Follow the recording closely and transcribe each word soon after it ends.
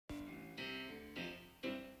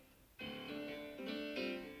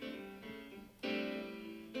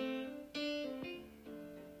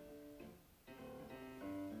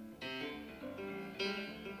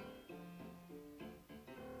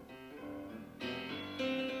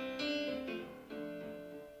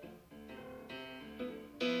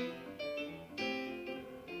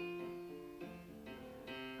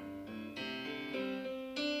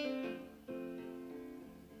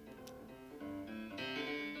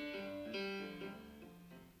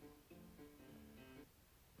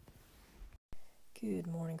Good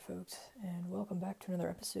morning, folks, and welcome back to another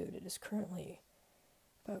episode. It is currently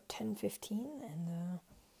about 10:15, and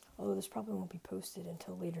although this probably won't be posted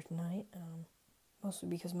until later tonight, mostly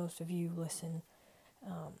because most of you listen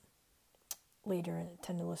later and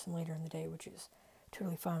tend to listen later in the day, which is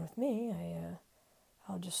totally fine with me.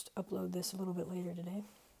 I'll just upload this a little bit later today,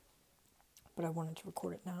 but I wanted to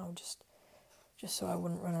record it now just so I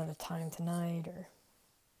wouldn't run out of time tonight, or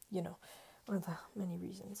one of the many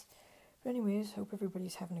reasons. But anyways, hope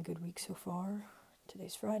everybody's having a good week so far.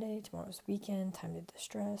 Today's Friday, tomorrow's the weekend, time to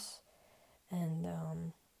distress and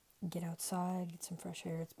get outside, get some fresh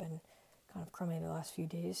air. It's been kind of crummy the last few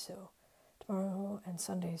days, so tomorrow and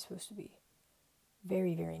Sunday is supposed to be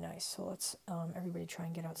very, very nice. So let's everybody try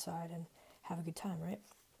and get outside and have a good time, right?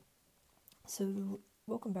 So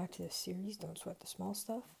welcome back to this series, Don't Sweat the Small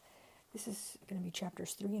Stuff. This is going to be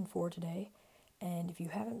chapters 3 and 4 today, and if you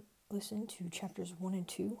haven't listened to chapters 1 and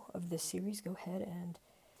 2 of this series, go ahead and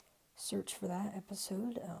search for that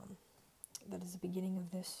episode. That is the beginning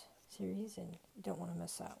of this series, and you don't want to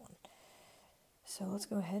miss that one. So let's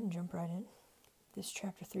go ahead and jump right in. This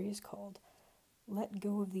chapter 3 is called Let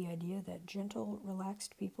Go of the Idea That Gentle,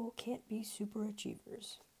 Relaxed People Can't Be Super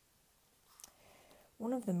Achievers.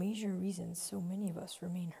 One of the major reasons so many of us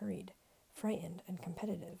remain hurried, frightened, and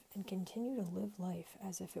competitive, and continue to live life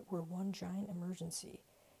as if it were one giant emergency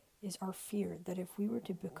is our fear that if we were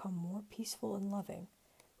to become more peaceful and loving,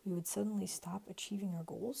 we would suddenly stop achieving our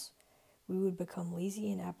goals. We would become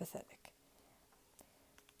lazy and apathetic.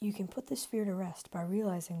 You can put this fear to rest by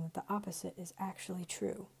realizing that the opposite is actually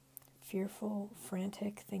true. Fearful,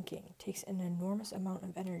 frantic thinking takes an enormous amount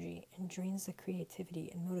of energy and drains the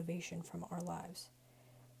creativity and motivation from our lives.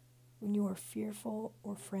 When you are fearful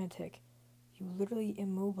or frantic, you literally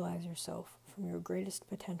immobilize yourself from your greatest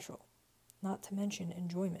potential, not to mention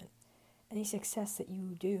enjoyment. Any success that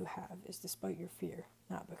you do have is despite your fear,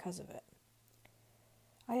 not because of it.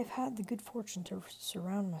 I have had the good fortune to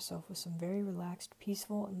surround myself with some very relaxed,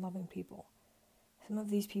 peaceful, and loving people. Some of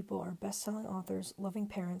these people are best-selling authors, loving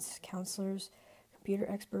parents, counselors, computer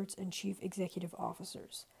experts, and chief executive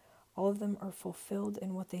officers. All of them are fulfilled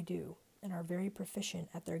in what they do and are very proficient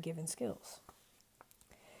at their given skills.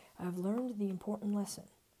 I have learned the important lesson.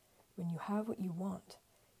 When you have what you want,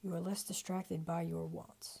 you are less distracted by your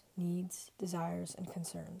wants, needs, desires, and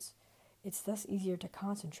concerns. It's thus easier to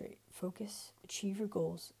concentrate, focus, achieve your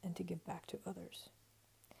goals, and to give back to others.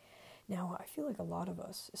 Now, I feel like a lot of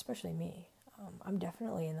us, especially me, I'm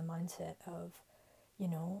definitely in the mindset of,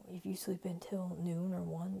 if you sleep until noon or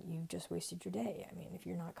 1, you've just wasted your day. I mean, if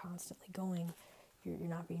you're not constantly going, you're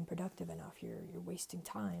not being productive enough, you're wasting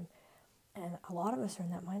time. And a lot of us are in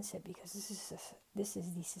that mindset because this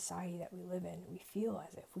is the society that we live in. We feel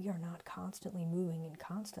as if we are not constantly moving and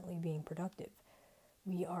constantly being productive.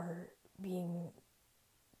 We are being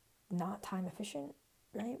not time efficient,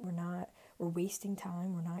 right? We're wasting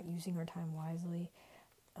time. We're not using our time wisely.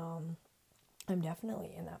 I'm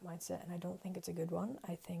definitely in that mindset, and I don't think it's a good one.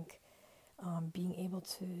 I think being able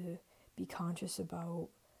to be conscious about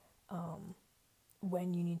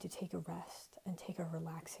when you need to take a rest and take a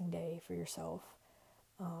relaxing day for yourself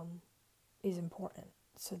is important,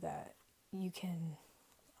 so that you can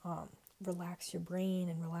relax your brain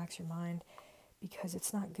and relax your mind, because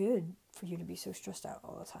it's not good for you to be so stressed out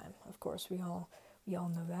all the time. Of course, we all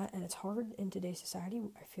know that, and it's hard in today's society.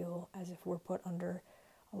 I feel as if we're put under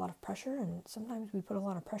a lot of pressure, and sometimes we put a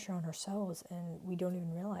lot of pressure on ourselves and we don't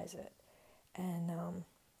even realize it. And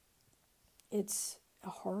it's a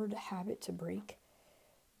hard habit to break.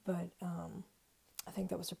 But I think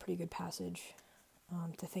that was a pretty good passage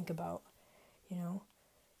to think about,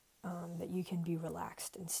 that you can be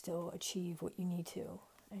relaxed and still achieve what you need to.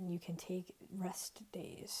 And you can take rest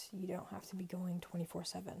days. You don't have to be going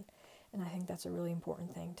 24/7. And I think that's a really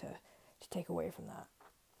important thing to take away from that.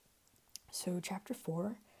 So chapter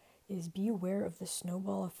 4 is be aware of the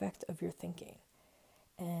snowball effect of your thinking.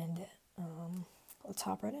 And let's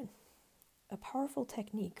hop right in. A powerful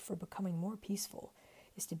technique for becoming more peaceful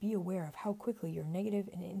is to be aware of how quickly your negative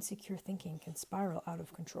and insecure thinking can spiral out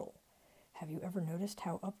of control. Have you ever noticed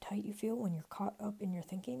how uptight you feel when you're caught up in your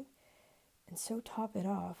thinking? And so top it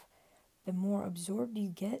off, the more absorbed you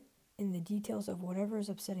get in the details of whatever is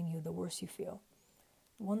upsetting you, the worse you feel.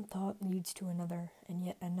 One thought leads to another and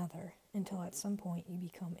yet another, until at some point you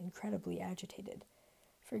become incredibly agitated.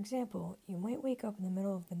 For example, you might wake up in the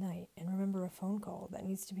middle of the night and remember a phone call that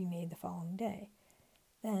needs to be made the following day.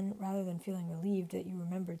 Then, rather than feeling relieved that you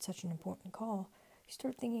remembered such an important call, you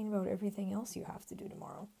start thinking about everything else you have to do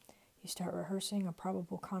tomorrow. You start rehearsing a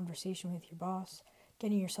probable conversation with your boss,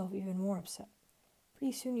 getting yourself even more upset.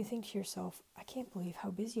 Pretty soon you think to yourself, I can't believe how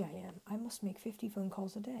busy I am. I must make 50 phone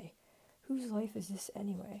calls a day. Whose life is this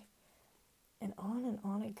anyway? And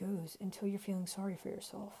on it goes until you're feeling sorry for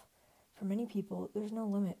yourself. For many people, there's no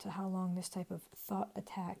limit to how long this type of thought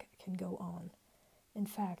attack can go on. In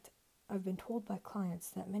fact, I've been told by clients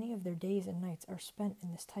that many of their days and nights are spent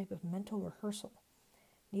in this type of mental rehearsal.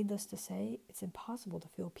 Needless to say, it's impossible to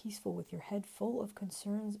feel peaceful with your head full of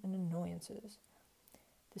concerns and annoyances.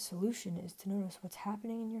 The solution is to notice what's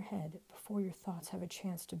happening in your head before your thoughts have a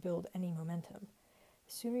chance to build any momentum.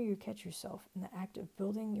 The sooner you catch yourself in the act of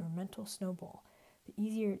building your mental snowball, the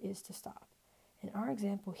easier it is to stop. In our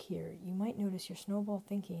example here, you might notice your snowball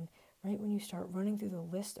thinking right when you start running through the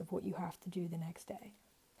list of what you have to do the next day.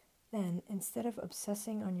 Then, instead of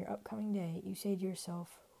obsessing on your upcoming day, you say to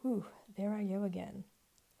yourself, whew, there I go again.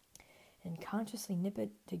 And consciously nip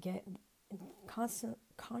it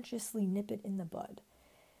in the bud.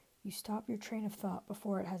 You stop your train of thought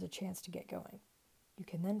before it has a chance to get going. You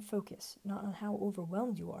can then focus not on how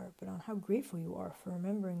overwhelmed you are, but on how grateful you are for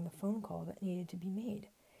remembering the phone call that needed to be made.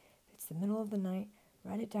 If it's the middle of the night,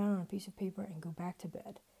 write it down on a piece of paper and go back to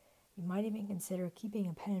bed. You might even consider keeping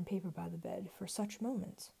a pen and paper by the bed for such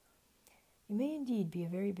moments. You may indeed be a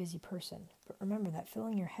very busy person, but remember that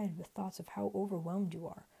filling your head with thoughts of how overwhelmed you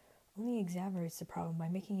are only exacerbates the problem by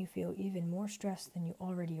making you feel even more stressed than you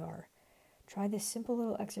already are. Try this simple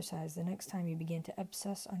little exercise the next time you begin to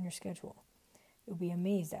obsess on your schedule. You'll be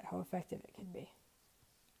amazed at how effective it can be.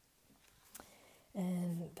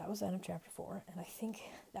 And that was the end of chapter 4, and I think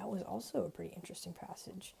that was also a pretty interesting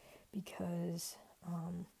passage because,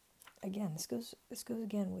 again, this goes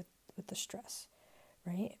again with the stress,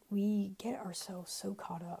 right? We get ourselves so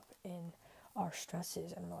caught up in our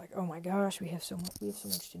stresses, and we're like, oh my gosh, we have so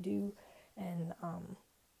much to do, and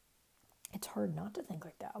it's hard not to think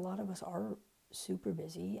like that. A lot of us are super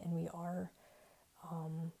busy, and we are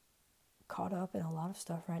caught up in a lot of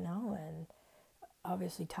stuff right now, and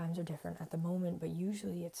obviously times are different at the moment, but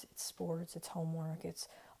usually it's sports, it's homework, it's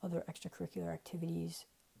other extracurricular activities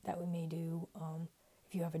that we may do.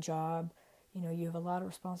 If you have a job, you have a lot of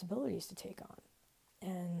responsibilities to take on,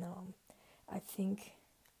 and I think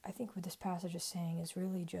what this passage is saying is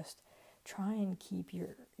really just try and keep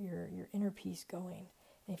your inner peace going.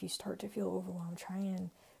 And if you start to feel overwhelmed, try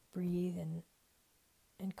and breathe and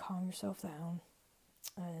calm yourself down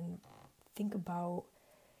and think about,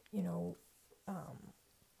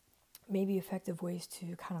 maybe effective ways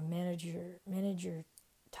to kind of manage your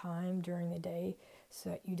time during the day so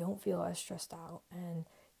that you don't feel as stressed out, and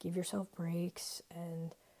give yourself breaks.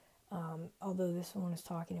 And although this one is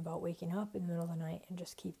talking about waking up in the middle of the night and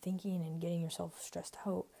just keep thinking and getting yourself stressed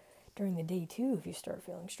out, during the day too, if you start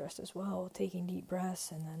feeling stressed as well, taking deep breaths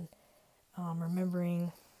and then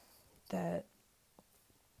remembering that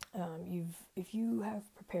if you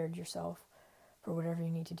have prepared yourself for whatever you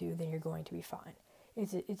need to do, then you're going to be fine.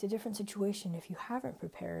 It's a different situation if you haven't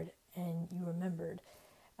prepared and you remembered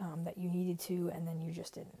that you needed to and then you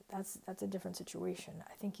just didn't. That's a different situation.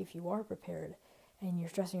 I think if you are prepared and you're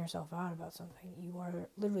stressing yourself out about something, you are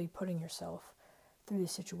literally putting yourself through the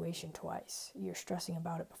situation twice. You're stressing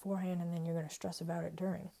about it beforehand, and then you're going to stress about it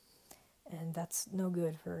during. And that's no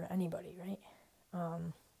good for anybody, right?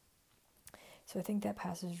 So I think that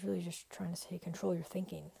passage is really just trying to say control your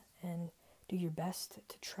thinking and do your best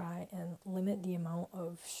to try and limit the amount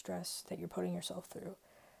of stress that you're putting yourself through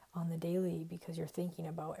on the daily because you're thinking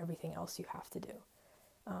about everything else you have to do.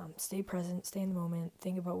 Stay present, stay in the moment,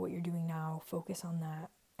 think about what you're doing now, focus on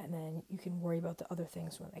that, and then you can worry about the other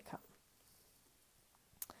things when they come.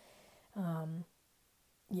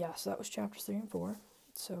 So that was chapters 3 and 4.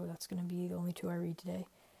 So that's going to be the only 2 I read today.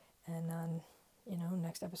 And then,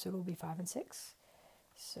 next episode will be 5 and 6.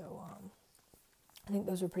 So I think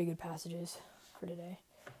those are pretty good passages for today.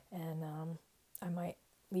 And I might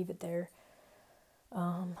leave it there.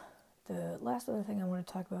 The last other thing I want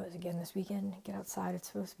to talk about is, again, this weekend, get outside. It's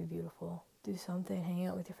supposed to be beautiful. Do something, hang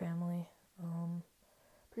out with your family.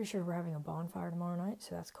 Pretty sure we're having a bonfire tomorrow night,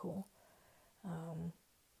 so that's cool.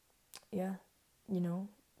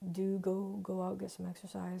 Do go out, get some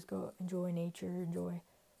exercise, go enjoy nature, enjoy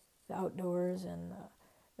the outdoors, and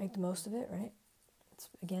make the most of it, right? It's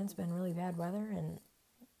been really bad weather, and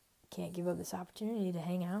can't give up this opportunity to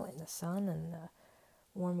hang out in the sun and the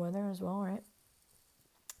warm weather as well, right?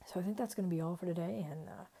 So I think that's going to be all for today, and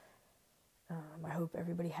I hope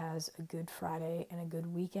everybody has a good Friday and a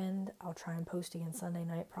good weekend. I'll try and post again Sunday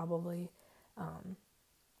night probably.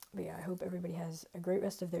 But yeah, I hope everybody has a great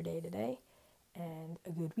rest of their day today and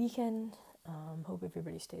a good weekend. Hope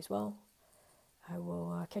everybody stays well. I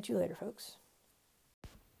will catch you later, folks.